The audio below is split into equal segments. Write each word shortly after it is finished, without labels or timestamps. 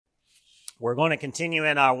We're going to continue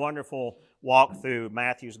in our wonderful walk through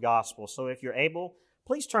Matthew's Gospel. So if you're able,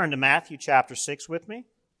 please turn to Matthew chapter 6 with me.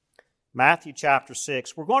 Matthew chapter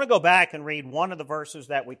 6. We're going to go back and read one of the verses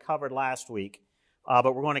that we covered last week,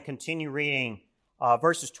 but we're going to continue reading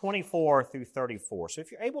verses 24 through 34. So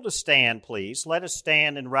if you're able to stand, please, let us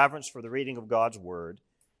stand in reverence for the reading of God's Word.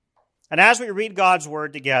 And as we read God's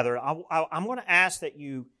Word together, I'm going to ask that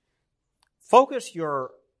you focus your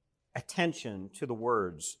attention to the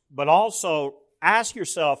words, but also ask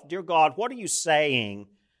yourself, dear God, what are you saying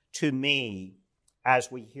to me as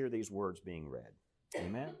we hear these words being read?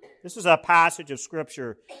 Amen. This is a passage of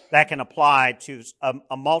Scripture that can apply to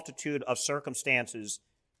a multitude of circumstances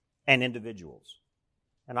and individuals.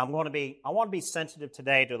 And I want to be sensitive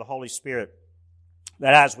today to the Holy Spirit,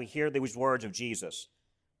 that as we hear these words of Jesus,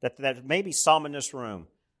 that maybe some in this room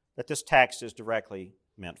that this text is directly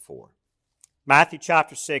meant for. Matthew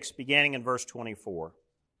chapter 6, beginning in verse 24.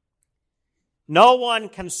 No one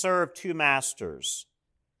can serve two masters,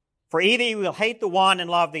 for either he will hate the one and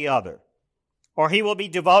love the other, or he will be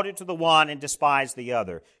devoted to the one and despise the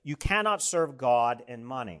other. You cannot serve God and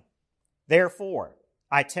money. Therefore,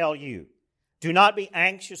 I tell you, do not be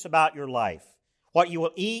anxious about your life, what you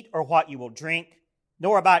will eat or what you will drink,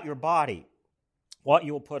 nor about your body, what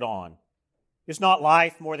you will put on. Is not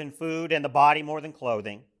life more than food and the body more than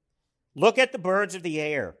clothing? Look at the birds of the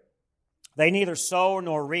air. They neither sow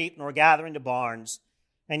nor reap nor gather into barns,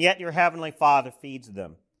 and yet your heavenly Father feeds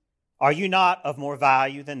them. Are you not of more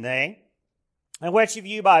value than they? And which of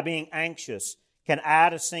you, by being anxious, can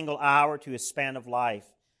add a single hour to his span of life?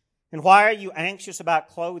 And why are you anxious about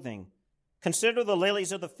clothing? Consider the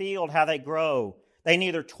lilies of the field, how they grow. They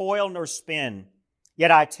neither toil nor spin.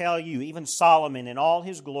 Yet I tell you, even Solomon in all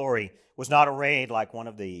his glory was not arrayed like one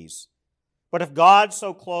of these. But if God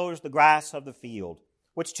so clothes the grass of the field,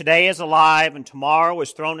 which today is alive and tomorrow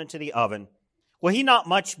is thrown into the oven, will he not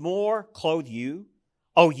much more clothe you,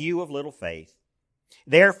 O you of little faith?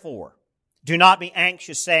 Therefore, do not be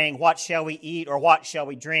anxious, saying, what shall we eat, or what shall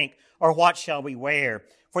we drink, or what shall we wear?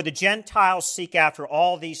 For the Gentiles seek after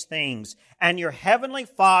all these things, and your heavenly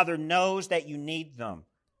Father knows that you need them.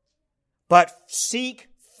 But seek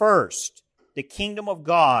first the kingdom of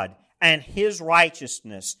God and his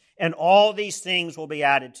righteousness, and all these things will be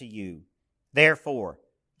added to you. Therefore,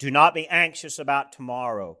 do not be anxious about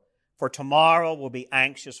tomorrow, for tomorrow will be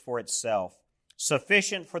anxious for itself.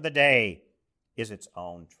 Sufficient for the day is its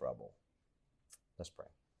own trouble. Let's pray.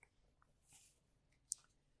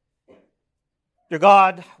 Dear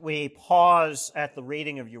God, we pause at the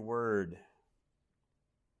reading of your word.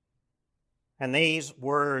 And these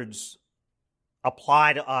words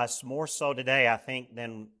apply to us more so today, I think,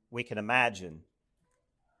 than we can imagine.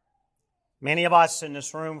 Many of us in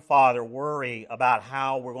this room, Father, worry about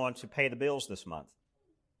how we're going to pay the bills this month.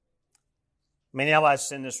 Many of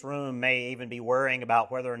us in this room may even be worrying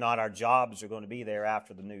about whether or not our jobs are going to be there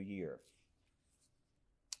after the new year.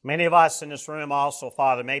 Many of us in this room also,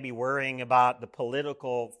 Father, may be worrying about the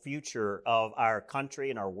political future of our country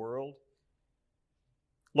and our world.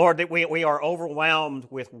 Lord, that we are overwhelmed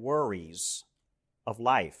with worries of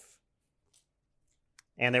life.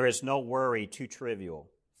 And there is no worry too trivial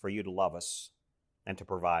for you to love us and to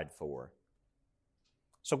provide for.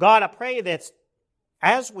 So God, I pray that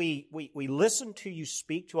as we listen to you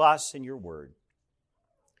speak to us in your word,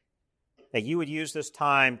 that you would use this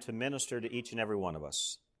time to minister to each and every one of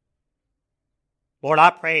us. Lord,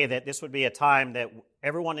 I pray that this would be a time that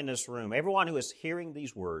everyone in this room, everyone who is hearing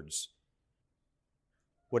these words,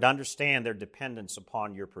 would understand their dependence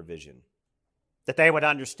upon your provision. That they would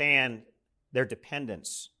understand their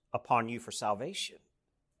dependence upon you for salvation.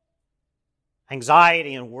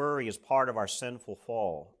 Anxiety and worry is part of our sinful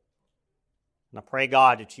fall. And I pray,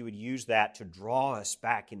 God, that you would use that to draw us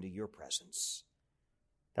back into your presence.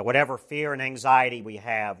 That whatever fear and anxiety we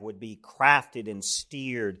have would be crafted and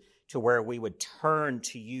steered to where we would turn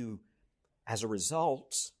to you as a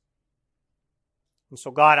result. And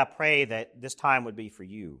so, God, I pray that this time would be for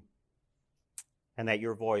you and that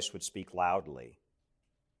your voice would speak loudly.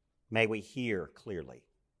 May we hear clearly.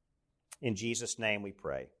 In Jesus' name we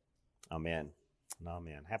pray. Amen.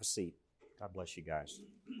 Amen. Have a seat. God bless you guys.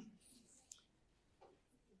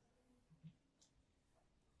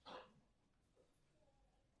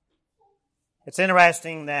 It's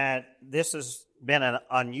interesting that this has been an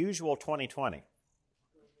unusual 2020.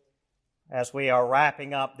 As we are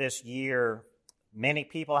wrapping up this year, many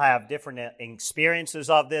people have different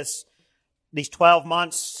experiences of these 12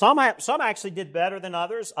 months. Some actually did better than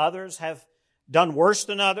others. Others have done worse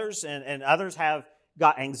than others, and others have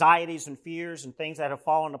got anxieties and fears and things that have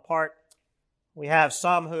fallen apart. We have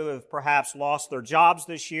some who have perhaps lost their jobs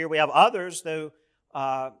this year. We have others who,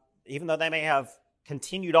 even though they may have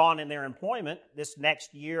continued on in their employment, this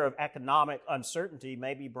next year of economic uncertainty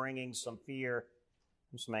may be bringing some fear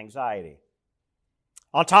and some anxiety.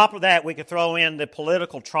 On top of that, we could throw in the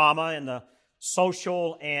political trauma and the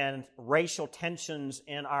social and racial tensions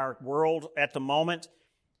in our world at the moment.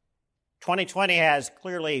 2020 has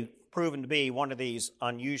clearly proven to be one of these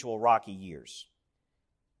unusual rocky years.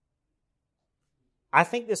 I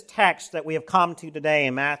think this text that we have come to today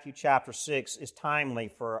in Matthew chapter 6 is timely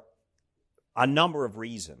for a number of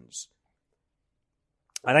reasons.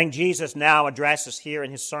 I think Jesus now addresses here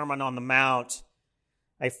in his Sermon on the Mount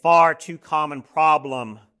a far too common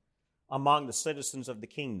problem among the citizens of the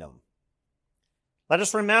kingdom. Let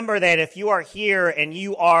us remember that if you are here and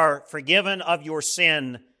you are forgiven of your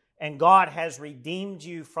sin and God has redeemed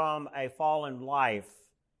you from a fallen life,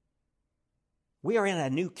 we are in a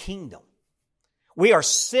new kingdom. We are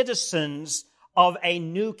citizens of a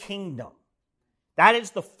new kingdom. That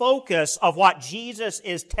is the focus of what Jesus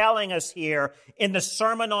is telling us here in the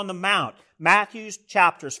Sermon on the Mount. Matthew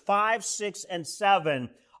chapters 5, 6, and 7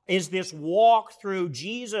 is this walk through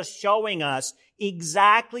Jesus showing us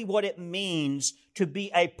exactly what it means to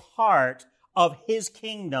be a part of his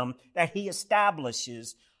kingdom that he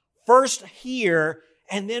establishes, first here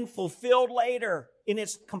and then fulfilled later in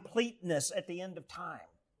its completeness at the end of time.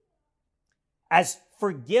 As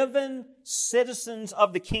forgiven citizens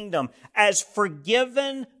of the kingdom, as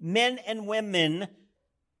forgiven men and women,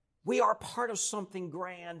 we are part of something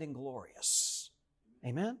grand and glorious.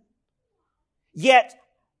 Amen? Yet,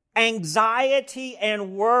 anxiety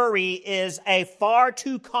and worry is a far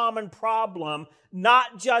too common problem,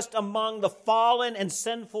 not just among the fallen and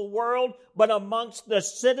sinful world, but amongst the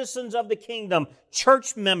citizens of the kingdom,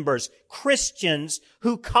 church members, Christians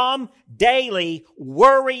who come daily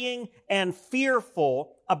worrying and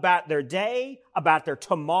fearful about their day, about their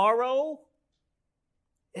tomorrow.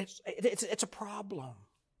 It's a problem.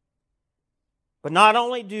 But not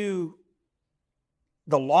only do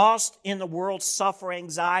the lost in the world suffer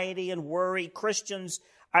anxiety and worry, Christians,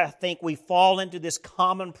 I think we fall into this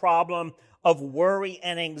common problem of worry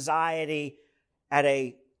and anxiety at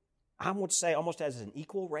I would say almost as an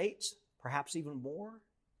equal rate, perhaps even more.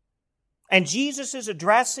 And Jesus is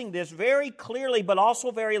addressing this very clearly, but also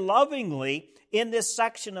very lovingly in this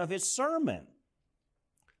section of his sermon.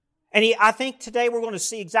 And I think today we're going to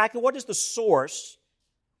see exactly what is the source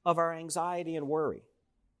of our anxiety and worry.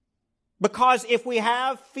 Because if we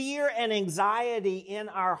have fear and anxiety in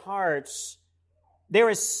our hearts, there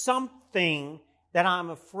is something that I'm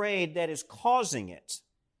afraid that is causing it.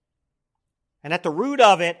 And at the root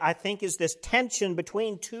of it, I think, is this tension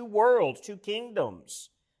between two worlds, two kingdoms.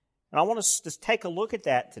 And I want us to take a look at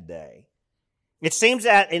that today. It seems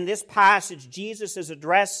that in this passage, Jesus is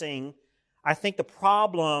addressing, I think, the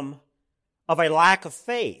problem of a lack of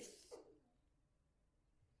faith.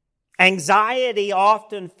 Anxiety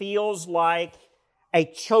often feels like a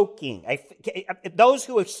choking. Those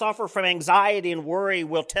who suffer from anxiety and worry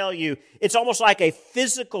will tell you it's almost like a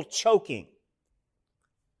physical choking,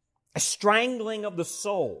 a strangling of the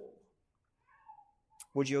soul.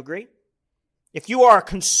 Would you agree? If you are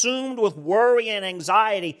consumed with worry and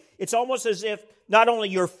anxiety, it's almost as if not only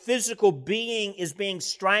your physical being is being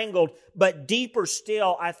strangled, but deeper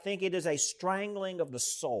still, I think it is a strangling of the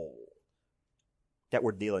soul that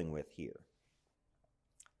we're dealing with here.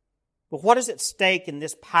 But what is at stake in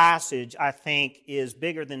this passage, I think, is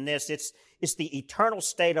bigger than this. It's the eternal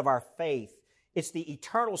state of our faith. It's the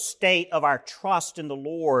eternal state of our trust in the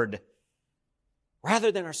Lord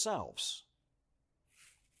rather than ourselves.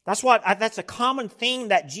 That's a common theme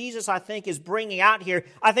that Jesus, I think, is bringing out here.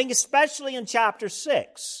 I think especially in chapter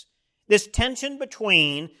 6. This tension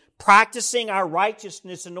between practicing our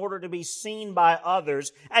righteousness in order to be seen by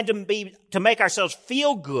others and to make ourselves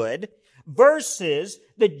feel good versus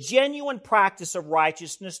the genuine practice of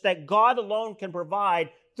righteousness that God alone can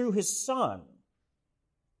provide through His Son.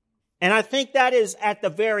 And I think that is at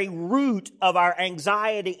the very root of our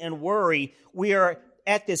anxiety and worry. We are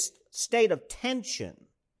at this state of tension.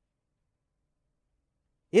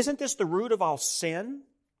 Isn't this the root of all sin?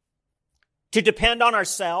 To depend on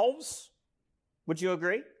ourselves? Would you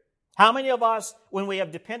agree? How many of us, when we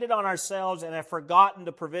have depended on ourselves and have forgotten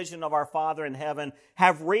the provision of our Father in heaven,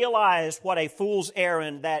 have realized what a fool's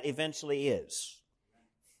errand that eventually is?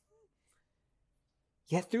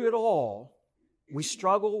 Yet through it all, we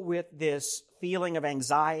struggle with this feeling of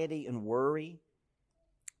anxiety and worry.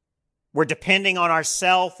 We're depending on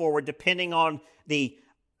ourselves, or we're depending on the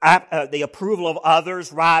approval of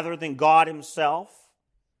others rather than God Himself.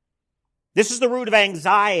 This is the root of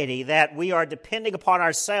anxiety, that we are depending upon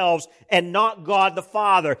ourselves and not God the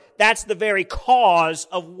Father. That's the very cause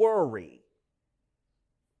of worry.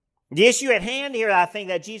 The issue at hand here, I think,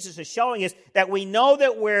 that Jesus is showing is that we know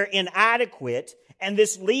that we're inadequate, and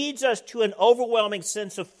this leads us to an overwhelming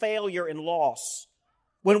sense of failure and loss.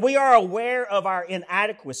 When we are aware of our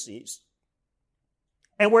inadequacies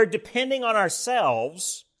and we're depending on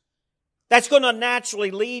ourselves, that's going to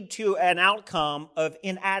naturally lead to an outcome of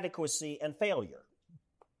inadequacy and failure.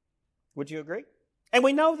 Would you agree? And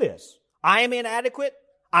we know this. I am inadequate.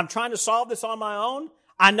 I'm trying to solve this on my own.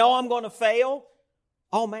 I know I'm going to fail.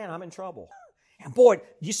 Oh man, I'm in trouble. And boy,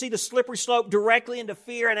 you see the slippery slope directly into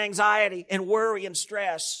fear and anxiety and worry and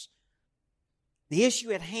stress. The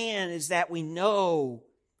issue at hand is that we know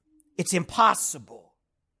it's impossible.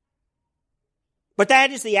 But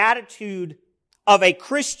that is the attitude of a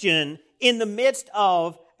Christian in the midst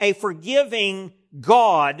of a forgiving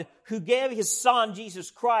God who gave His Son,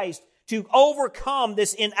 Jesus Christ, to overcome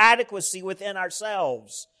this inadequacy within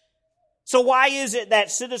ourselves. So why is it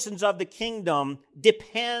that citizens of the kingdom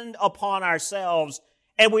depend upon ourselves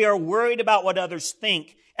and we are worried about what others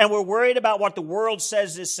think and we're worried about what the world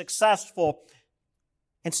says is successful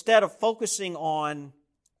instead of focusing on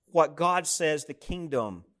what God says the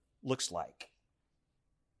kingdom looks like?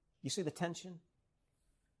 You see the tension?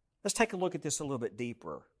 Let's take a look at this a little bit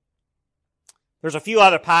deeper. There's a few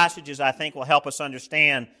other passages I think will help us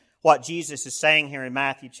understand what Jesus is saying here in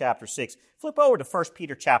Matthew chapter 6. Flip over to 1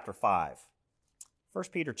 Peter chapter 5. 1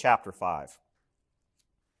 Peter chapter 5.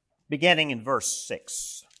 Beginning in verse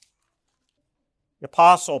 6. The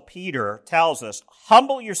Apostle Peter tells us,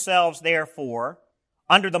 "Humble yourselves, therefore,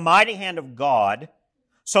 under the mighty hand of God,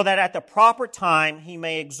 so that at the proper time He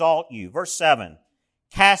may exalt you." Verse 7.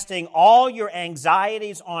 "Casting all your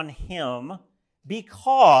anxieties on Him,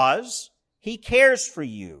 because He cares for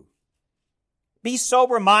you. Be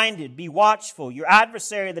sober-minded, be watchful. Your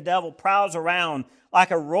adversary, the devil, prowls around like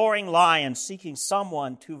a roaring lion seeking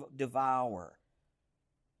someone to devour."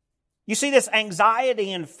 You see, this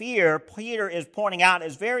anxiety and fear, Peter is pointing out,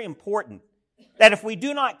 is very important. That if we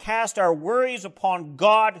do not cast our worries upon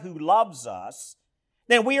God who loves us,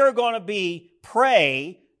 then we are going to be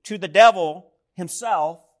prey to the devil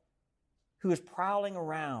himself, who is prowling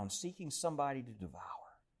around seeking somebody to devour.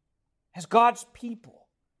 As God's people,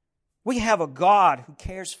 we have a God who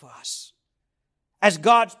cares for us. As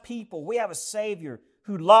God's people, we have a Savior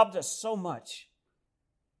who loved us so much,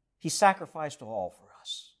 He sacrificed all for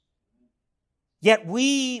us. Yet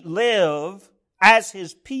we live as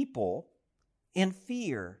His people in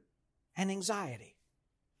fear and anxiety.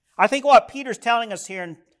 I think what Peter's telling us here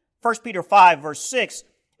in 1 Peter 5, verse 6,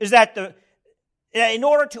 is that in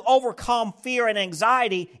order to overcome fear and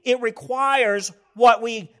anxiety, it requires what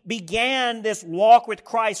we began this walk with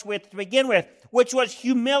Christ with to begin with, which was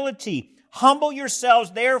humility. Humble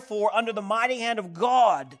yourselves, therefore, under the mighty hand of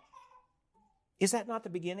God. Is that not the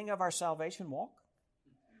beginning of our salvation walk?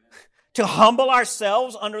 To humble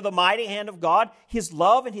ourselves under the mighty hand of God, His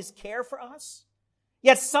love and His care for us?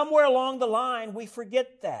 Yet somewhere along the line, we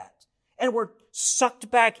forget that. And we're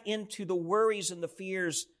sucked back into the worries and the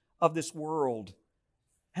fears of this world.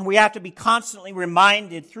 And we have to be constantly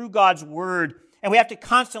reminded through God's Word, and we have to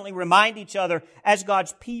constantly remind each other as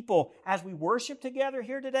God's people, as we worship together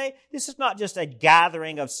here today, this is not just a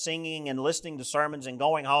gathering of singing and listening to sermons and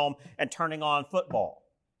going home and turning on football.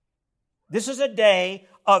 This is a day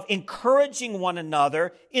of encouraging one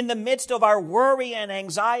another in the midst of our worry and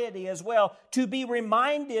anxiety as well, to be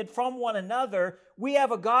reminded from one another, we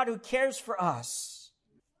have a God who cares for us.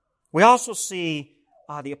 We also see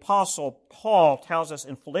the Apostle Paul tells us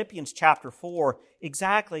in Philippians chapter 4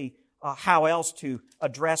 exactly how else to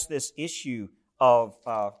address this issue of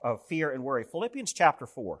fear and worry. Philippians chapter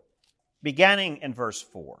 4, beginning in verse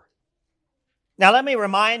 4. Now let me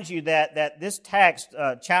remind you that this text,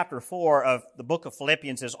 chapter 4 of the book of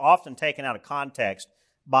Philippians, is often taken out of context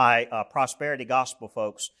by prosperity gospel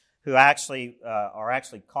folks who actually are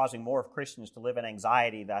causing more Christians to live in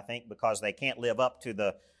anxiety, I think, because they can't live up to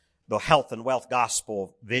the health and wealth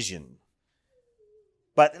gospel vision.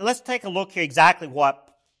 But let's take a look here exactly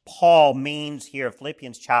what Paul means here in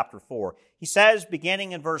Philippians chapter 4. He says,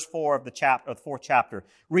 beginning in verse 4 of the fourth chapter,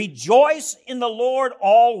 "Rejoice in the Lord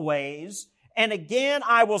always, and again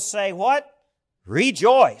I will say," what?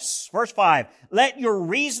 Rejoice. Verse 5, "Let your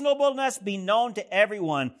reasonableness be known to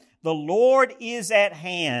everyone. The Lord is at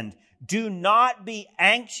hand. Do not be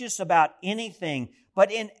anxious about anything, but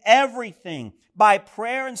in everything, by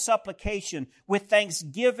prayer and supplication, with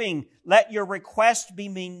thanksgiving, let your requests be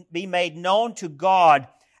made known to God,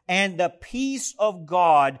 and the peace of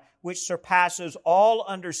God, which surpasses all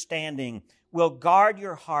understanding, will guard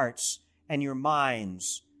your hearts and your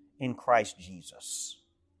minds in Christ Jesus.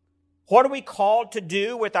 What are we called to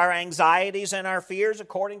do with our anxieties and our fears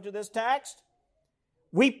according to this text?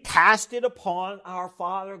 We cast it upon our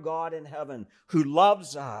Father God in heaven, who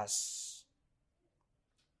loves us.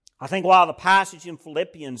 I think while the passage in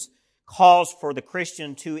Philippians calls for the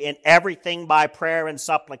Christian to, in everything by prayer and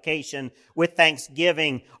supplication with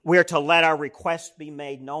thanksgiving, we're to let our requests be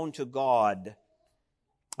made known to God.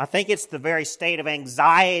 I think it's the very state of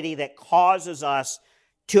anxiety that causes us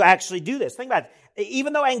to actually do this. Think about it.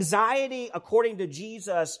 Even though anxiety, according to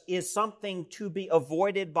Jesus, is something to be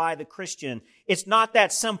avoided by the Christian, it's not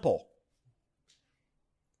that simple.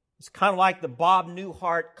 It's kind of like the Bob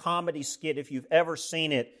Newhart comedy skit, if you've ever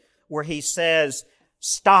seen it, where he says,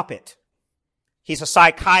 "Stop it." He's a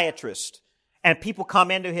psychiatrist, and people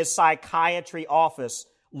come into his psychiatry office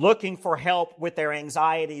looking for help with their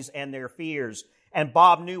anxieties and their fears. And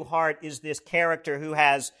Bob Newhart is this character who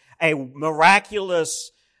has a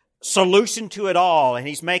miraculous solution to it all, and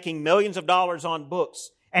he's making millions of dollars on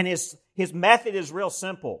books. And his method is real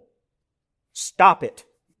simple. Stop it.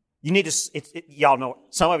 You need to, y'all know,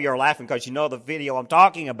 some of you are laughing because you know the video I'm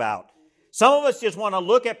talking about. Some of us just want to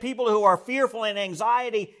look at people who are fearful and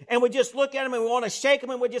anxiety, and we just look at them and we want to shake them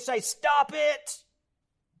and we just say, "Stop it."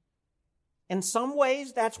 In some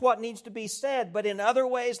ways, that's what needs to be said, but in other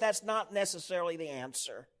ways, that's not necessarily the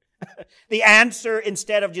answer. The answer,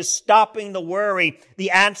 instead of just stopping the worry,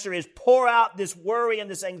 the answer is pour out this worry and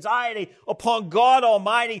this anxiety upon God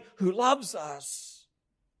Almighty who loves us.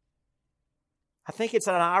 I think it's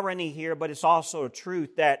an irony here, but it's also a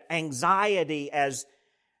truth that anxiety, as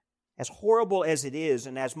horrible as it is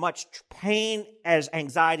and as much pain as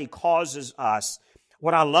anxiety causes us,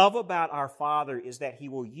 what I love about our Father is that He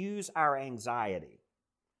will use our anxiety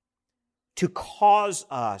to cause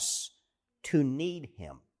us to need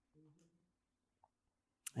Him.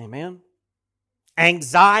 Amen?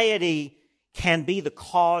 Anxiety can be the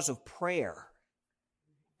cause of prayer.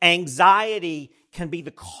 Anxiety can be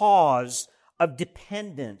the cause of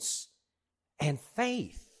dependence and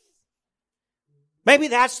faith. Maybe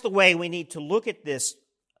that's the way we need to look at this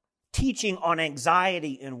teaching on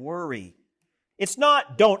anxiety and worry. It's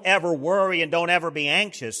not don't ever worry and don't ever be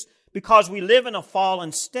anxious, because we live in a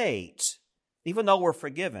fallen state, even though we're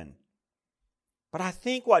forgiven. But I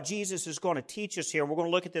think what Jesus is going to teach us here, and we're going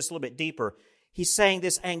to look at this a little bit deeper, He's saying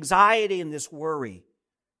this anxiety and this worry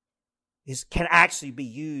can actually be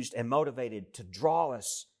used and motivated to draw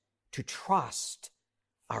us to trust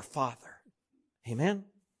our Father. Amen?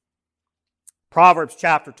 Proverbs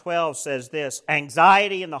chapter 12 says this,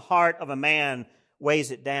 "Anxiety in the heart of a man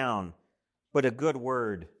weighs it down, but a good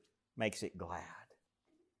word makes it glad."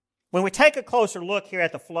 When we take a closer look here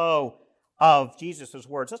at the flow of Jesus'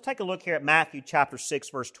 words, let's take a look here at Matthew chapter 6,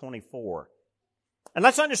 verse 24. And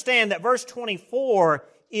let's understand that verse 24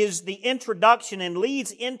 is the introduction and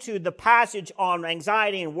leads into the passage on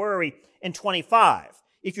anxiety and worry in 25.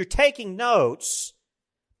 If you're taking notes,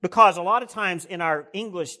 because a lot of times in our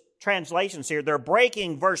English translations here, they're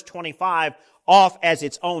breaking verse 25 off as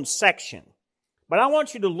its own section. But I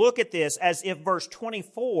want you to look at this as if verse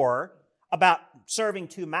 24 about serving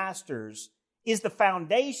two masters is the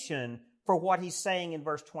foundation for what he's saying in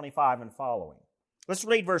verse 25 and following. Let's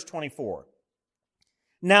read verse 24.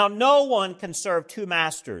 "Now no one can serve two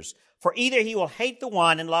masters, for either he will hate the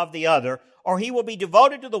one and love the other, or he will be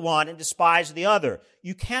devoted to the one and despise the other.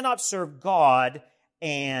 You cannot serve God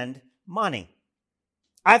and money."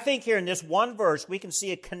 I think here in this one verse, we can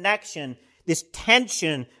see a connection, this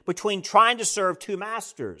tension between trying to serve two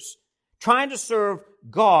masters, trying to serve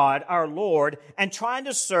God, our Lord, and trying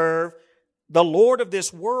to serve the Lord of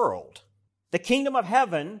this world, the kingdom of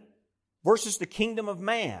heaven versus the kingdom of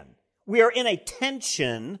man. We are in a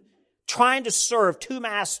tension trying to serve two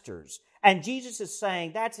masters. And Jesus is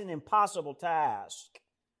saying that's an impossible task.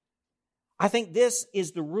 I think this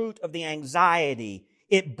is the root of the anxiety.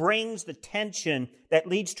 It brings the tension that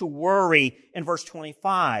leads to worry in verse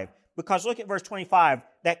 25. Because look at verse 25,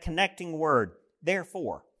 that connecting word,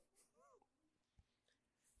 therefore.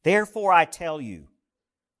 "Therefore I tell you,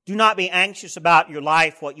 do not be anxious about your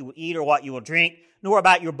life, what you will eat or what you will drink, nor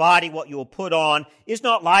about your body, what you will put on. Is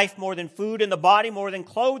not life more than food and the body more than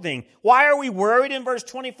clothing?" Why are we worried in verse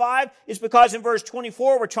 25? It's because in verse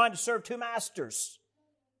 24 we're trying to serve two masters.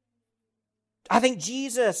 I think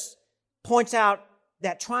Jesus points out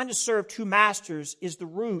that trying to serve two masters is the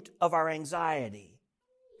root of our anxiety.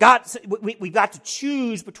 We've got to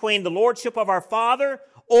choose between the lordship of our Father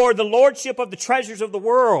or the lordship of the treasures of the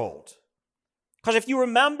world. Because if you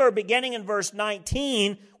remember, beginning in verse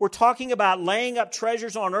 19, we're talking about laying up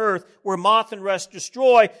treasures on earth where moth and rust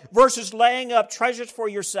destroy versus laying up treasures for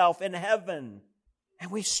yourself in heaven. And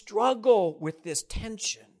we struggle with this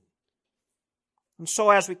tension. And so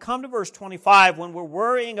as we come to verse 25, when we're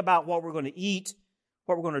worrying about what we're going to eat,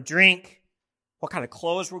 what we're going to drink, what kind of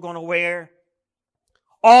clothes we're going to wear,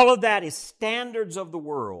 all of that is standards of the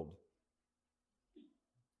world.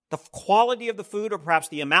 The quality of the food, or perhaps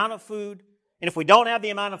the amount of food. And if we don't have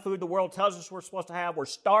the amount of food the world tells us we're supposed to have, we're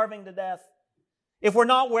starving to death. If we're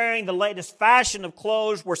not wearing the latest fashion of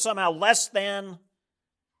clothes, we're somehow less than.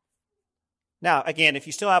 Now, again, if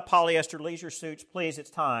you still have polyester leisure suits, please,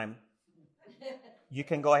 it's time. You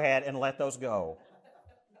can go ahead and let those go.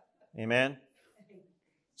 Amen?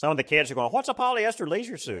 Some of the kids are going, what's a polyester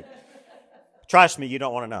leisure suit? Trust me, you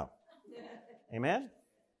don't want to know. Amen?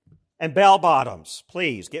 And bell bottoms.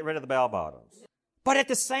 Please, get rid of the bell bottoms. But at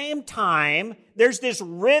the same time, there's this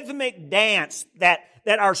rhythmic dance that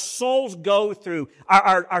our souls go through.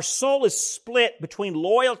 Our soul is split between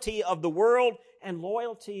loyalty of the world and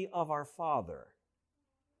loyalty of our Father.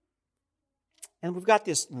 And we've got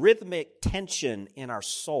this rhythmic tension in our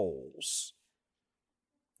souls.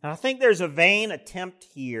 And I think there's a vain attempt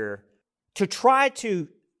here to try to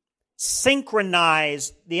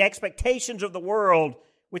synchronize the expectations of the world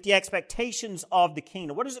with the expectations of the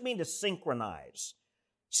kingdom. What does it mean to synchronize?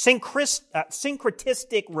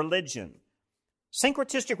 Syncretistic religion.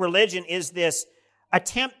 Syncretistic religion is this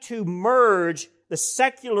attempt to merge the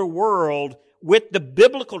secular world with the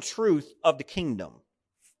biblical truth of the kingdom.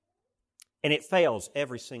 And it fails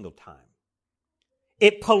every single time.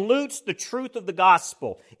 It pollutes the truth of the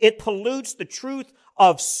gospel. It pollutes the truth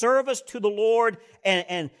of service to the Lord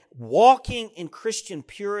and walking in Christian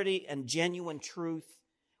purity and genuine truth.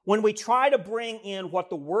 When we try to bring in what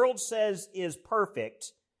the world says is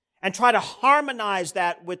perfect and try to harmonize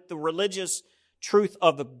that with the religious truth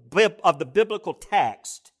of the biblical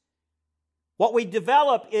text, what we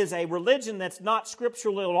develop is a religion that's not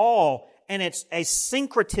scriptural at all, and it's a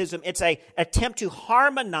syncretism. It's an attempt to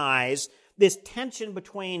harmonize this tension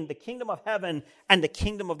between the kingdom of heaven and the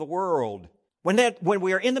kingdom of the world. When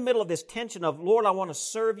we are in the middle of this tension of, Lord, I want to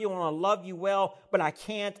serve you, I want to love you well, but I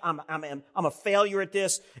can't, I'm a failure at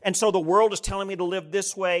this, and so the world is telling me to live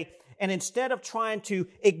this way, and instead of trying to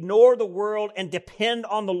ignore the world and depend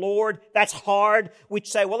on the Lord, that's hard, we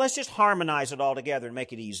say, well, let's just harmonize it all together and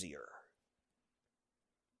make it easier.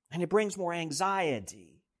 And it brings more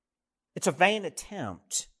anxiety. It's a vain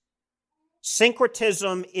attempt.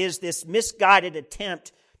 Syncretism is this misguided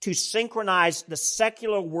attempt to synchronize the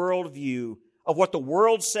secular worldview of what the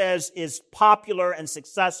world says is popular and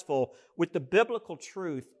successful with the biblical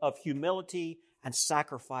truth of humility and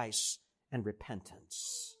sacrifice and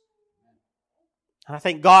repentance. And I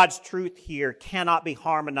think God's truth here cannot be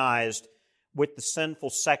harmonized with the sinful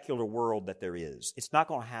secular world that there is. It's not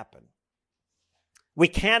going to happen. We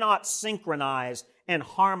cannot synchronize and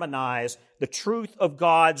harmonize the truth of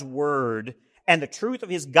God's Word and the truth of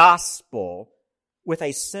His gospel with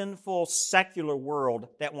a sinful, secular world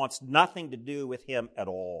that wants nothing to do with Him at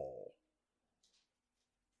all.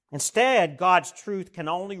 Instead, God's truth can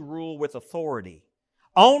only rule with authority.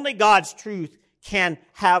 Only God's truth can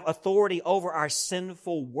have authority over our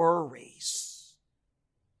sinful worries.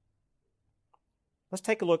 Let's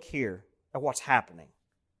take a look here at what's happening.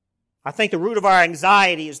 I think the root of our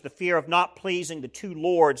anxiety is the fear of not pleasing the two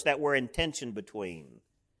lords that we're in tension between.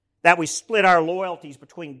 That we split our loyalties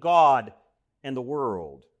between God and the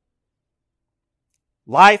world.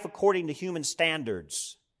 Life according to human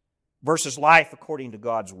standards versus life according to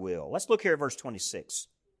God's will. Let's look here at verse 26.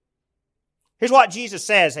 Here's what Jesus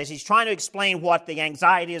says as He's trying to explain what the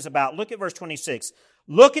anxiety is about. Look at verse 26.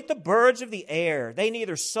 Look at the birds of the air. They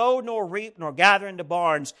neither sow nor reap nor gather into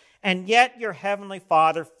barns, and yet your heavenly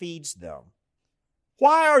Father feeds them.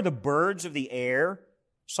 Why are the birds of the air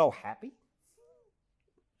so happy?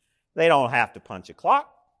 They don't have to punch a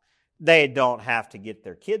clock. They don't have to get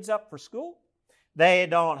their kids up for school. They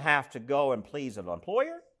don't have to go and please an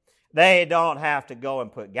employer. They don't have to go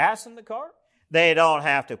and put gas in the car. They don't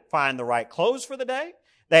have to find the right clothes for the day.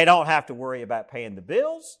 They don't have to worry about paying the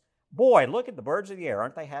bills. Boy, look at the birds of the air.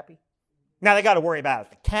 Aren't they happy? Now they got to worry about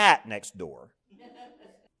the cat next door.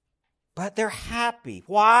 But they're happy.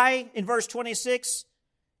 Why? In verse 26,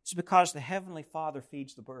 it's because the Heavenly Father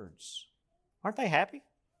feeds the birds. Aren't they happy?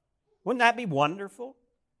 Wouldn't that be wonderful?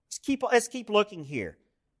 Let's keep looking here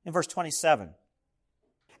in verse 27.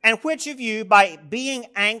 And which of you, by being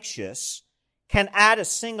anxious, can add a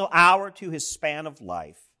single hour to his span of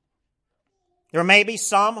life? There may be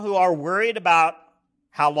some who are worried about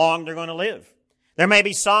how long they're going to live. There may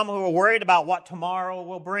be some who are worried about what tomorrow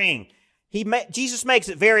will bring. Jesus makes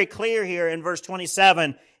it very clear here in verse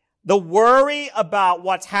 27, the worry about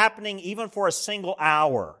what's happening even for a single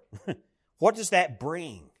hour. What does that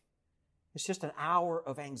bring? It's just an hour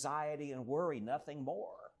of anxiety and worry, nothing more.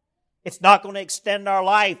 It's not going to extend our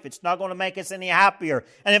life. It's not going to make us any happier.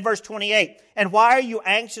 And in verse 28, and why are you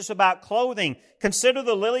anxious about clothing? Consider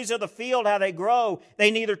the lilies of the field, how they grow. They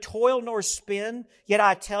neither toil nor spin. Yet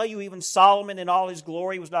I tell you, even Solomon in all his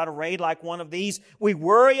glory was not arrayed like one of these. We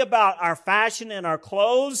worry about our fashion and our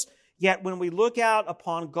clothes. Yet when we look out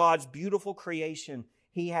upon God's beautiful creation,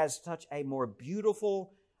 He has such a more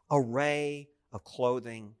beautiful array of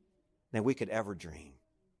clothing than we could ever dream.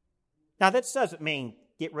 Now, this doesn't mean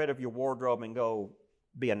get rid of your wardrobe and go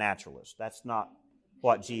be a naturalist. That's not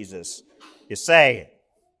what Jesus is saying.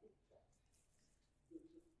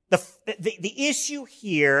 The issue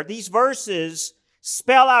here, these verses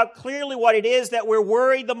spell out clearly what it is that we're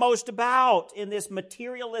worried the most about in this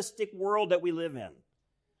materialistic world that we live in.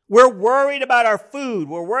 We're worried about our food.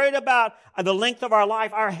 We're worried about the length of our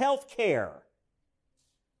life, our health care.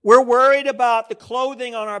 We're worried about the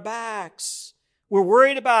clothing on our backs. We're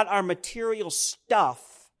worried about our material stuff.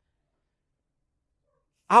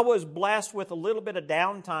 I was blessed with a little bit of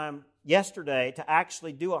downtime yesterday to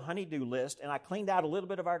actually do a honey-do list, and I cleaned out a little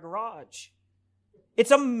bit of our garage.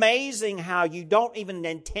 It's amazing how you don't even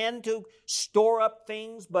intend to store up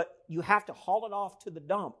things, but you have to haul it off to the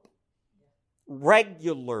dump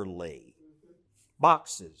regularly.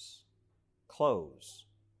 Boxes, clothes,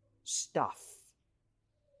 stuff.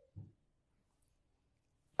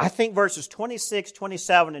 I think verses 26,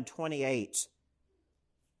 27, and 28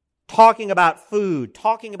 talking about food,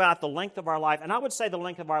 talking about the length of our life. And I would say the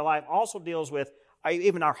length of our life also deals with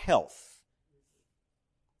even our health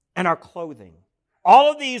and our clothing. All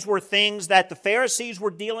of these were things that the Pharisees were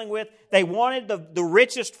dealing with. They wanted the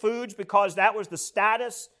richest foods because that was the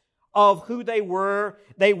status of who they were.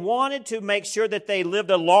 They wanted to make sure that they lived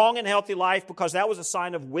a long and healthy life because that was a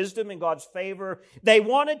sign of wisdom and God's favor. They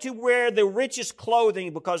wanted to wear the richest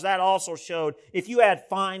clothing because that also showed if you had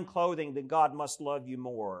fine clothing, then God must love you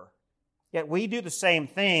more. Yet we do the same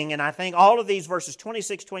thing, and I think all of these verses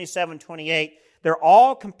 26, 27, 28, they're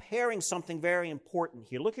all comparing something very important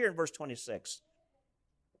here. Look here in verse 26.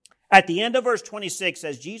 At the end of verse 26,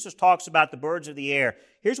 as Jesus talks about the birds of the air,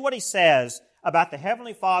 here's what He says about the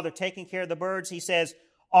Heavenly Father taking care of the birds. He says,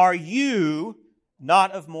 are you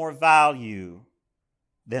not of more value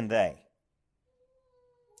than they?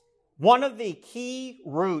 One of the key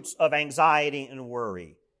roots of anxiety and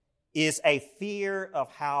worry is a fear of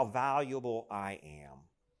how valuable I am.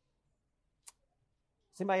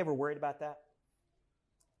 Has anybody ever worried about that?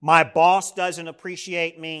 My boss doesn't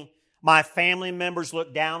appreciate me. My family members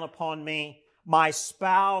look down upon me. My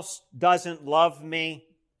spouse doesn't love me.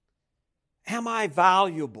 Am I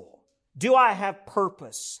valuable? Do I have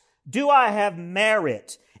purpose? Do I have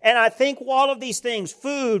merit? And I think all of these things,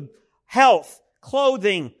 food, health,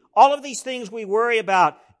 clothing, all of these things we worry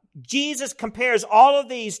about, Jesus compares all of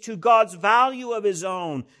these to God's value of His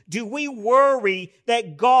own. Do we worry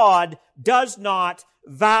that God does not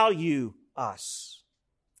value us?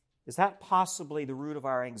 Is that possibly the root of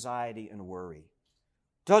our anxiety and worry?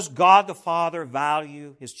 Does God the Father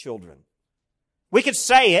value His children? We can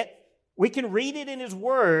say it, we can read it in His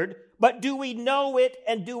Word, but do we know it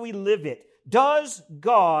and do we live it? Does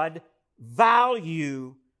God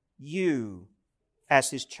value you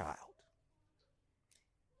as His child?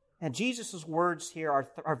 And Jesus' words here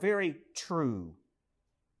are very true.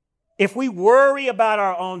 If we worry about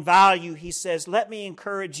our own value, He says, let me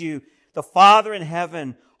encourage you, the Father in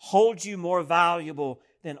heaven holds you more valuable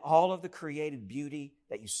than all of the created beauty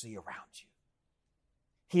that you see around you.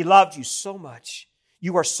 He loved you so much.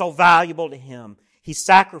 You are so valuable to Him. He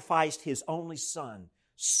sacrificed His only Son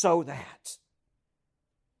so that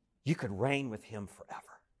you could reign with Him forever.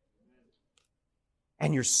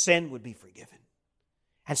 And your sin would be forgiven.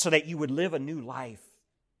 And so that you would live a new life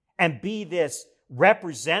and be this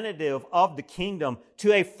representative of the kingdom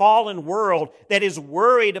to a fallen world that is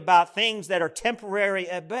worried about things that are temporary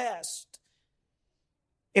at best.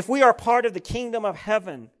 If we are part of the kingdom of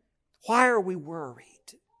heaven, why are we worried?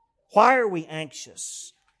 Why are we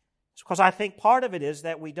anxious? It's because I think part of it is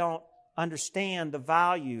that we don't understand the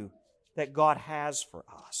value that God has for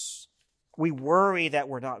us. We worry that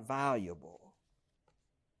we're not valuable.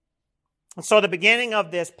 And so the beginning of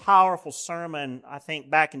this powerful sermon, I think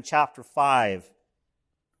back in chapter 5,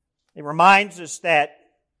 it reminds us that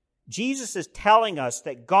Jesus is telling us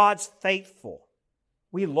that God's faithful.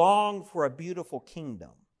 We long for a beautiful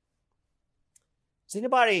kingdom. Is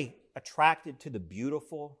anybody attracted to the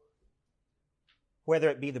beautiful? whether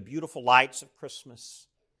it be the beautiful lights of Christmas,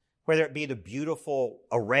 whether it be the beautiful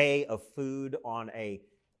array of food on a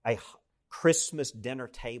Christmas dinner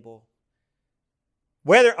table,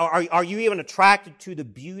 whether are you even attracted to the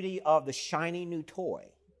beauty of the shiny new toy?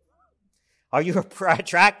 Are you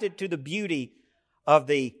attracted to the beauty of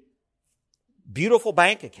the beautiful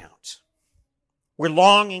bank account? We're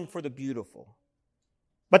longing for the beautiful.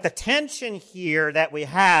 But the tension here that we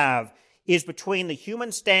have is between the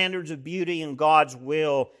human standards of beauty and God's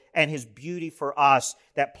will and His beauty for us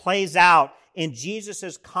that plays out in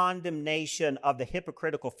Jesus' condemnation of the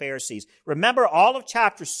hypocritical Pharisees. Remember, all of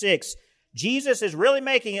chapter 6, Jesus is really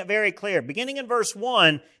making it very clear, beginning in verse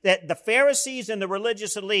 1, that the Pharisees and the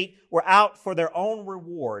religious elite were out for their own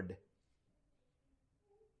reward.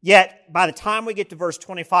 Yet, by the time we get to verse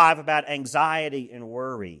 25 about anxiety and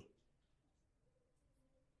worry,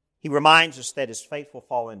 He reminds us that His faithful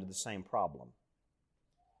fall into the same problem.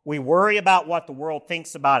 We worry about what the world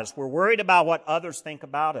thinks about us. We're worried about what others think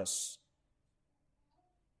about us.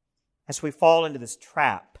 As we fall into this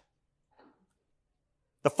trap.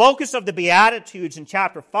 The focus of the Beatitudes in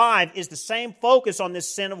chapter 5 is the same focus on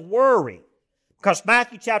this sin of worry. Because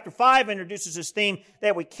Matthew chapter 5 introduces this theme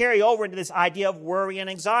that we carry over into this idea of worry and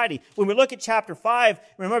anxiety. When we look at chapter 5,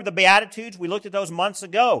 remember the Beatitudes? We looked at those months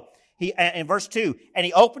ago. In verse 2, and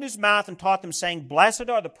He opened His mouth and taught them, saying, Blessed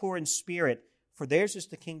are the poor in spirit, for theirs is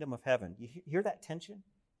the kingdom of heaven. You hear that tension?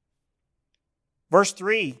 Verse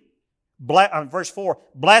 4,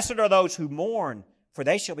 Blessed are those who mourn, for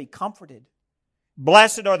they shall be comforted.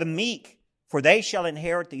 Blessed are the meek, for they shall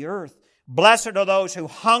inherit the earth. Blessed are those who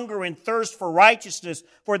hunger and thirst for righteousness,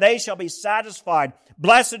 for they shall be satisfied.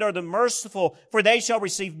 Blessed are the merciful, for they shall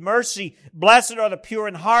receive mercy. Blessed are the pure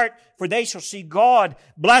in heart, for they shall see God.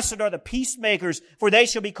 Blessed are the peacemakers, for they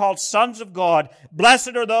shall be called sons of God.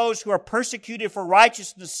 Blessed are those who are persecuted for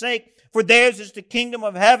righteousness' sake, for theirs is the kingdom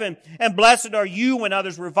of heaven. And blessed are you when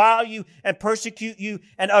others revile you and persecute you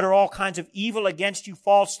and utter all kinds of evil against you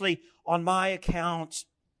falsely on my account.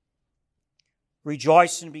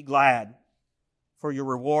 Rejoice and be glad, for your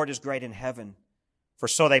reward is great in heaven. For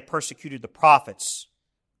so they persecuted the prophets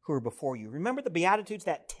who were before you. Remember the Beatitudes,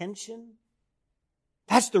 that tension?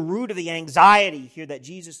 That's the root of the anxiety here that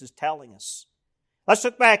Jesus is telling us. Let's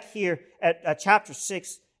look back here at chapter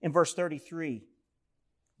 6 in verse 33.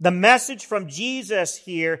 The message from Jesus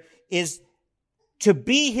here is to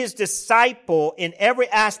be His disciple in every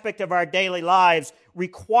aspect of our daily lives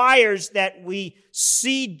requires that we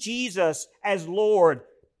see Jesus as Lord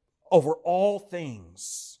over all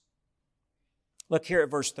things. Look here at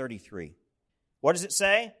verse 33. What does it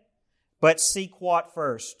say? But seek what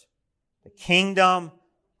first? The kingdom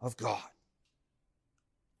of God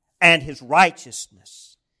and His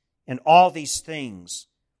righteousness, and all these things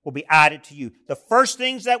will be added to you. The first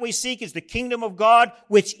things that we seek is the kingdom of God,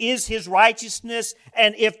 which is His righteousness.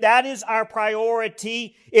 And if that is our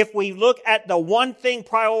priority, if we look at the one thing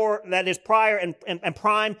that is prior and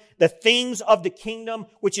prime, the things of the kingdom,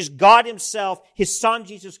 which is God Himself, His Son,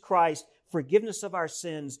 Jesus Christ, forgiveness of our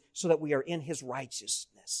sins so that we are in His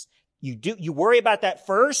righteousness. You worry about that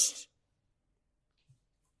first.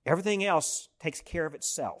 Everything else takes care of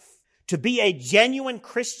itself. To be a genuine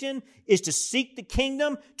Christian is to seek the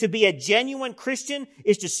kingdom. To be a genuine Christian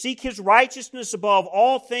is to seek His righteousness above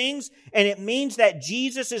all things. And it means that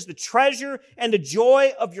Jesus is the treasure and the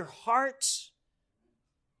joy of your heart.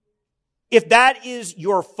 If that is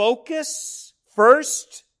your focus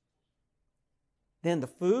first, then the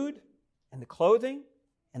food and the clothing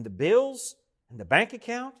and the bills and the bank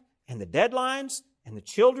account and the deadlines and the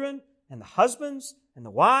children and the husbands and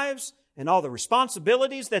the wives and all the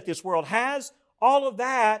responsibilities that this world has, all of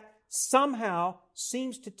that somehow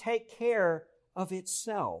seems to take care of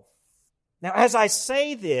itself. Now, as I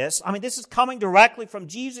say this, this is coming directly from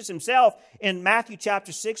Jesus Himself in Matthew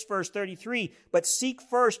chapter 6, verse 33. But seek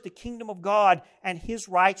first the kingdom of God and His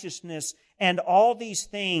righteousness, and all these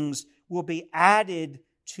things will be added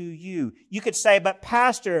to you. You could say, but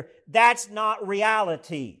Pastor, that's not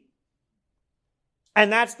reality. And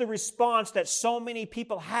that's the response that so many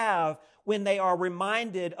people have when they are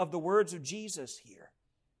reminded of the words of Jesus here.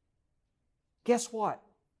 Guess what?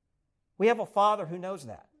 We have a Father who knows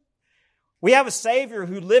that. We have a Savior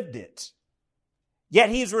who lived it. Yet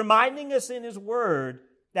He's reminding us in His Word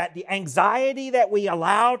that the anxiety that we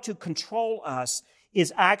allow to control us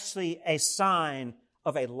is actually a sign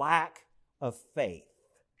of a lack of faith.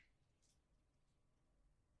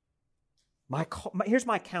 Here's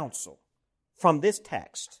my counsel from this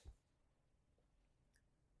text.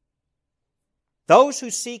 Those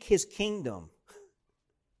who seek His kingdom,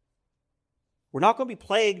 we're not going to be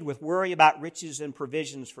plagued with worry about riches and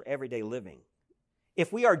provisions for everyday living.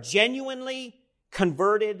 if we are genuinely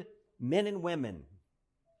converted men and women,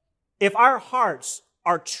 if our hearts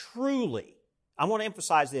are truly, I want to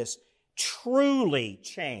emphasize this, truly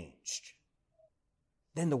changed,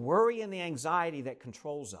 then the worry and the anxiety that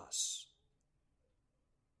controls us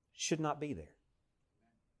should not be there.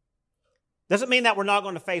 Doesn't mean that we're not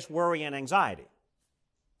going to face worry and anxiety.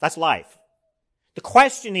 That's life. The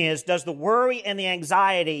question is, does the worry and the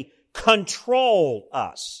anxiety control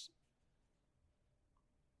us?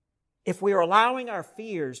 If we are allowing our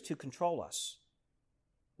fears to control us,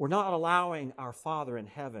 we're not allowing our Father in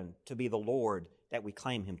heaven to be the Lord that we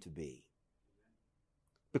claim Him to be.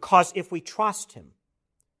 Because if we trust Him,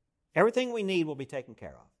 everything we need will be taken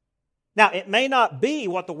care of. Now, it may not be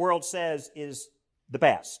what the world says is the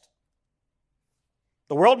best.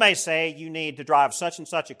 The world may say you need to drive such and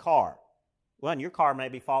such a car. Well, and your car may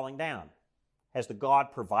be falling down. Has the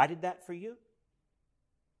God provided that for you?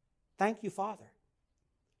 Thank you, Father.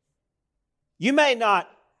 You may not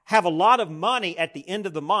have a lot of money at the end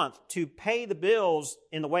of the month to pay the bills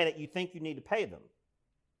in the way that you think you need to pay them.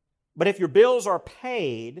 But if your bills are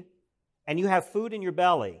paid and you have food in your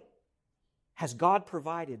belly, has God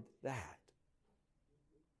provided that?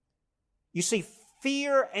 You see,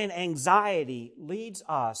 fear and anxiety leads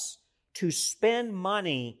us to spend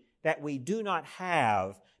money that we do not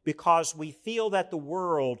have because we feel that the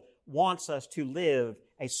world wants us to live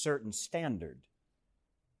a certain standard.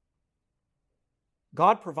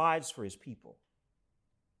 God provides for His people.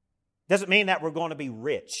 Doesn't mean that we're going to be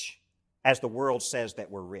rich as the world says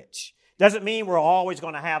that we're rich. Doesn't mean we're always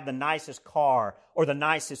going to have the nicest car or the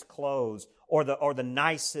nicest clothes or the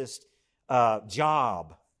nicest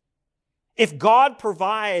job. If God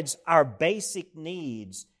provides our basic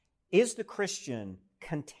needs, is the Christian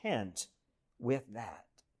content with that?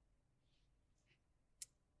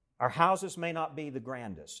 Our houses may not be the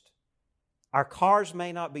grandest. Our cars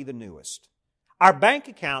may not be the newest. Our bank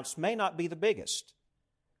accounts may not be the biggest.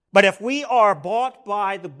 But if we are bought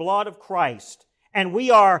by the blood of Christ and we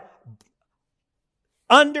are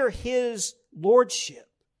under His lordship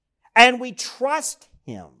and we trust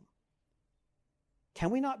Him, can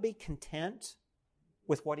we not be content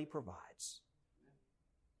with what He provides?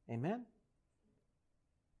 Amen?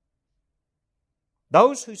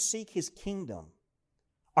 Those who seek His kingdom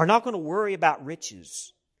are not going to worry about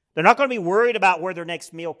riches. They're not going to be worried about where their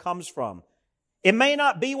next meal comes from. It may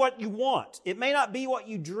not be what you want. It may not be what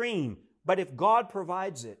you dream. But if God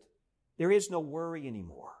provides it, there is no worry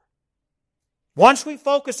anymore. Once we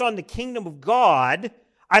focus on the kingdom of God,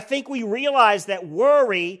 I think we realize that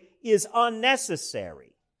worry is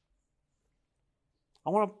unnecessary. I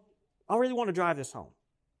really want to drive this home.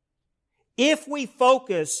 If we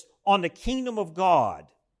focus on the kingdom of God,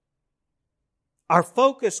 our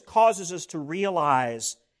focus causes us to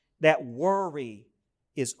realize that worry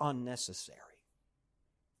is unnecessary.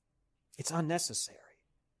 It's unnecessary.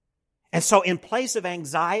 And so in place of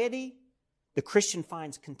anxiety, the Christian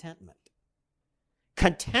finds contentment.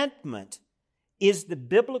 Contentment is the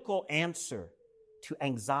biblical answer to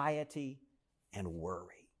anxiety and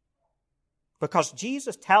worry. Because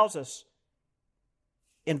Jesus tells us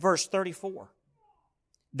in verse 34,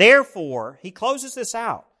 therefore, He closes this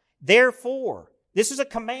out. Therefore, this is a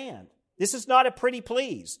command. This is not a pretty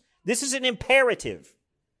please. This is an imperative.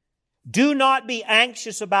 Do not be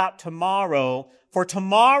anxious about tomorrow, for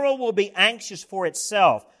tomorrow will be anxious for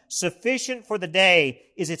itself. Sufficient for the day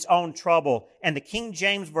is its own trouble. And the King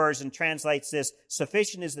James Version translates this,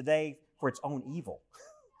 sufficient is the day for its own evil.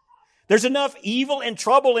 There's enough evil and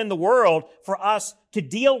trouble in the world for us to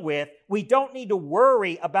deal with. We don't need to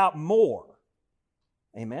worry about more.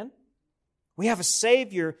 Amen? We have a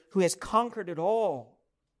Savior who has conquered it all.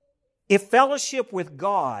 If fellowship with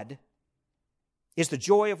God is the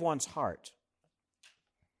joy of one's heart,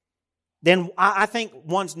 then I think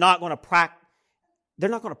one's not going to they're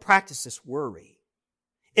not going to practice this worry.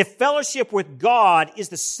 If fellowship with God is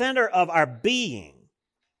the center of our being,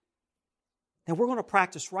 then we're going to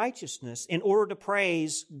practice righteousness in order to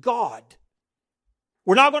praise God.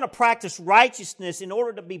 We're not going to practice righteousness in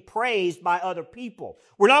order to be praised by other people.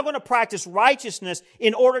 We're not going to practice righteousness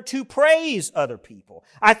in order to praise other people.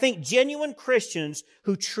 I think genuine Christians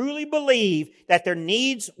who truly believe that their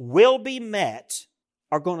needs will be met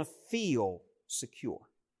are going to feel secure.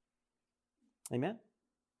 Amen?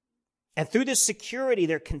 And through this security,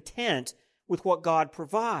 they're content with what God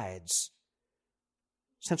provides.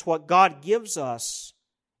 Since what God gives us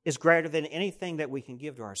is greater than anything that we can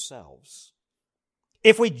give to ourselves.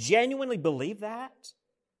 If we genuinely believe that,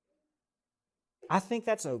 I think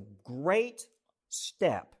that's a great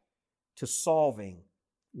step to solving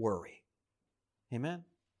worry. Amen?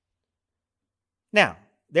 Now,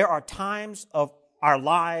 there are times of our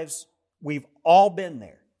lives we've all been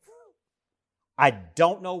there. I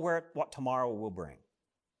don't know what tomorrow will bring.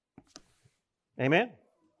 Amen?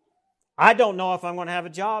 I don't know if I'm going to have a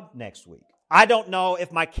job next week. I don't know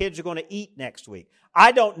if my kids are going to eat next week.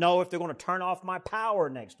 I don't know if they're going to turn off my power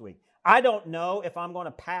next week. I don't know if I'm going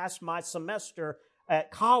to pass my semester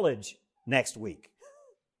at college next week.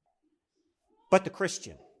 But the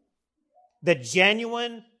Christian, the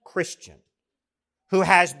genuine Christian, who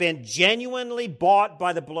has been genuinely bought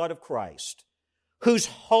by the blood of Christ, whose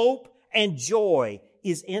hope and joy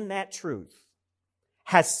is in that truth,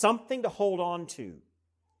 has something to hold on to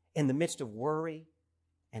in the midst of worry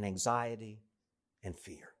and anxiety and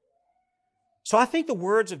fear. So I think the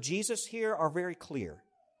words of Jesus here are very clear.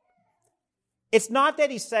 It's not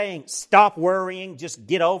that he's saying, stop worrying, just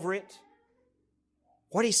get over it.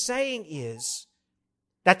 What he's saying is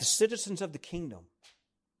that the citizens of the kingdom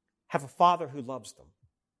have a Father who loves them.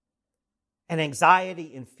 And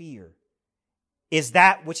anxiety and fear is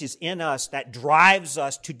that which is in us that drives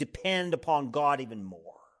us to depend upon God even more.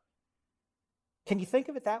 Can you think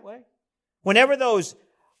of it that way? Whenever those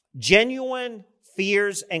genuine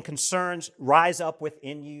fears and concerns rise up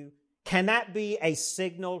within you, can that be a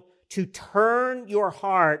signal to turn your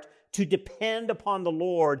heart to depend upon the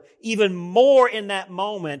Lord even more in that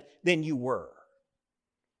moment than you were?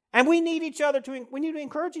 And we need each other we need to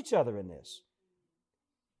encourage each other in this.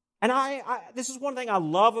 And this is one thing I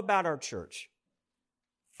love about our church.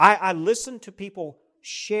 I listen to people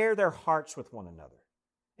share their hearts with one another.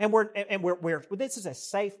 And this is a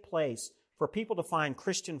safe place for people to find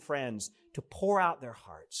Christian friends to pour out their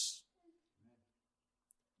hearts.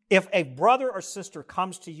 If a brother or sister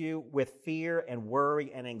comes to you with fear and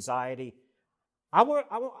worry and anxiety,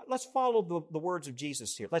 let's follow the words of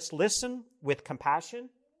Jesus here. Let's listen with compassion,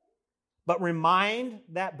 but remind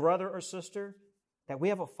that brother or sister that we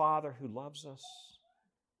have a Father who loves us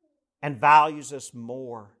and values us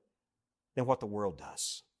more than what the world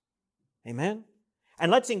does. Amen?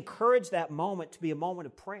 And let's encourage that moment to be a moment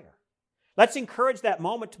of prayer. Let's encourage that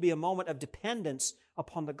moment to be a moment of dependence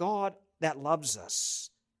upon the God that loves us.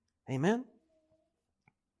 Amen?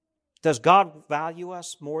 Does God value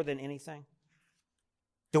us more than anything?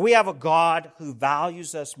 Do we have a God who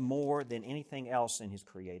values us more than anything else in His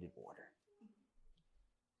created order?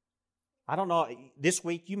 I don't know. This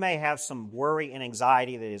week you may have some worry and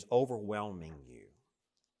anxiety that is overwhelming you.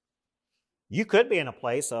 You could be in a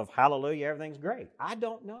place of, hallelujah, everything's great. I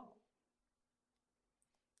don't know.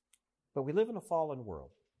 But we live in a fallen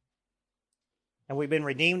world. And we've been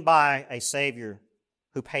redeemed by a Savior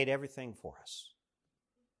who paid everything for us.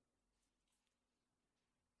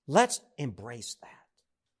 Let's embrace that.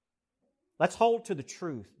 Let's hold to the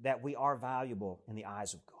truth that we are valuable in the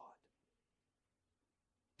eyes of God.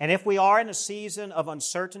 And if we are in a season of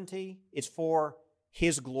uncertainty, it's for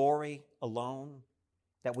His glory alone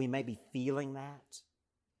that we may be feeling that.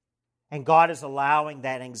 And God is allowing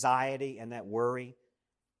that anxiety and that worry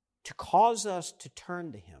to cause us to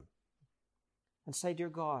turn to Him and say, dear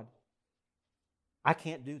God, I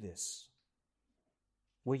can't do this.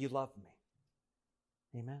 Will you love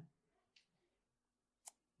me? Amen.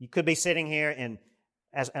 You could be sitting here and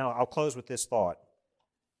I'll close with this thought.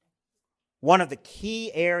 One of the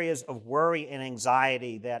key areas of worry and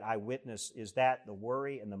anxiety that I witness is that the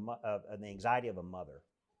worry and the anxiety of a mother.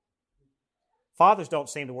 Fathers don't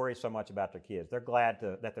seem to worry so much about their kids. They're glad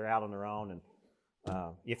that they're out on their own.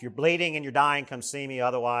 And if you're bleeding and you're dying, come see me.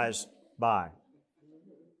 Otherwise, bye.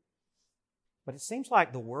 But it seems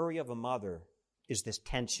like the worry of a mother is this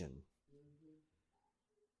tension.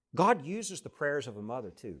 God uses the prayers of a mother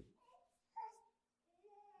too.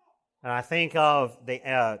 And I think of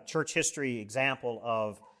the church history example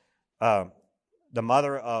of the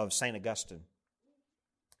mother of St. Augustine,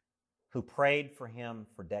 who prayed for him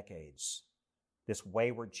for decades, this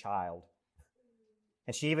wayward child.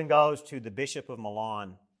 And she even goes to the Bishop of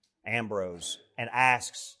Milan, Ambrose, and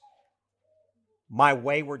asks, my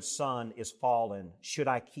wayward son is fallen. Should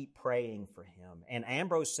I keep praying for him? And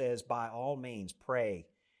Ambrose says, by all means, pray.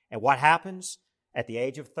 And what happens? At the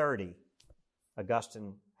age of 30,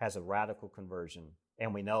 Augustine has a radical conversion.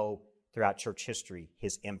 And we know throughout church history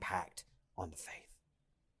his impact on the faith.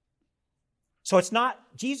 So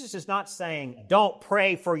Jesus is not saying, don't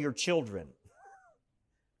pray for your children.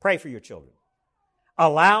 Pray for your children.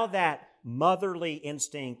 Allow that motherly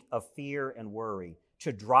instinct of fear and worry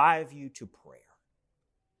to drive you to prayer.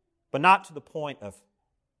 But not to the point of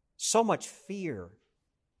so much fear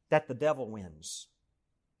that the devil wins.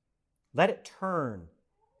 Let it turn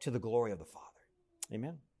to the glory of the Father.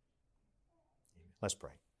 Amen? Let's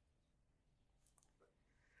pray.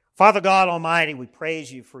 Father God Almighty, we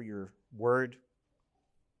praise you for your word.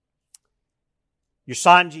 Your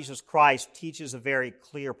Son, Jesus Christ, teaches a very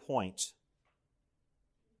clear point,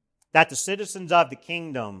 that the citizens of the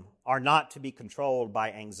kingdom are not to be controlled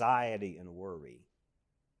by anxiety and worry.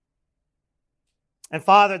 And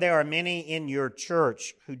Father, there are many in your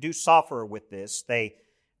church who do suffer with this. They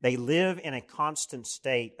live in a constant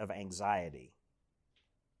state of anxiety.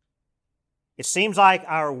 It seems like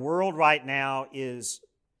our world right now is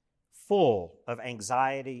full of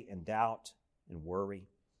anxiety and doubt and worry.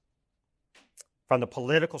 From the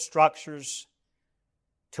political structures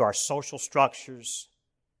to our social structures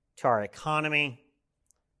to our economy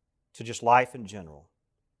to just life in general.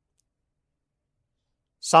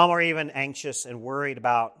 Some are even anxious and worried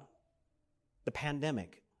about the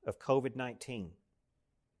pandemic of COVID-19.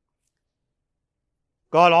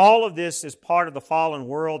 God, all of this is part of the fallen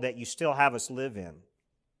world that you still have us live in.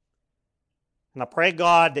 And I pray,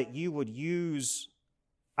 God, that you would use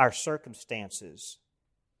our circumstances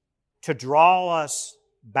to draw us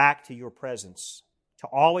back to your presence, to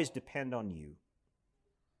always depend on you.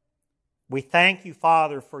 We thank you,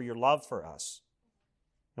 Father, for your love for us.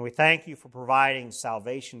 And we thank you for providing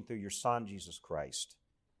salvation through your Son, Jesus Christ.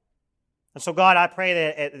 And so, God, I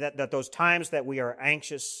pray that those times that we are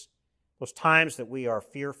anxious, those times that we are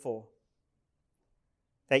fearful,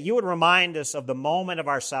 that you would remind us of the moment of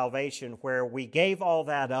our salvation where we gave all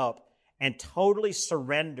that up and totally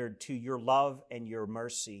surrendered to your love and your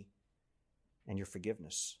mercy and your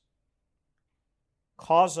forgiveness.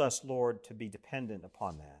 Cause us, Lord, to be dependent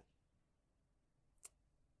upon that.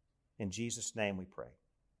 In Jesus' name we pray.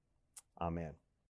 Amen.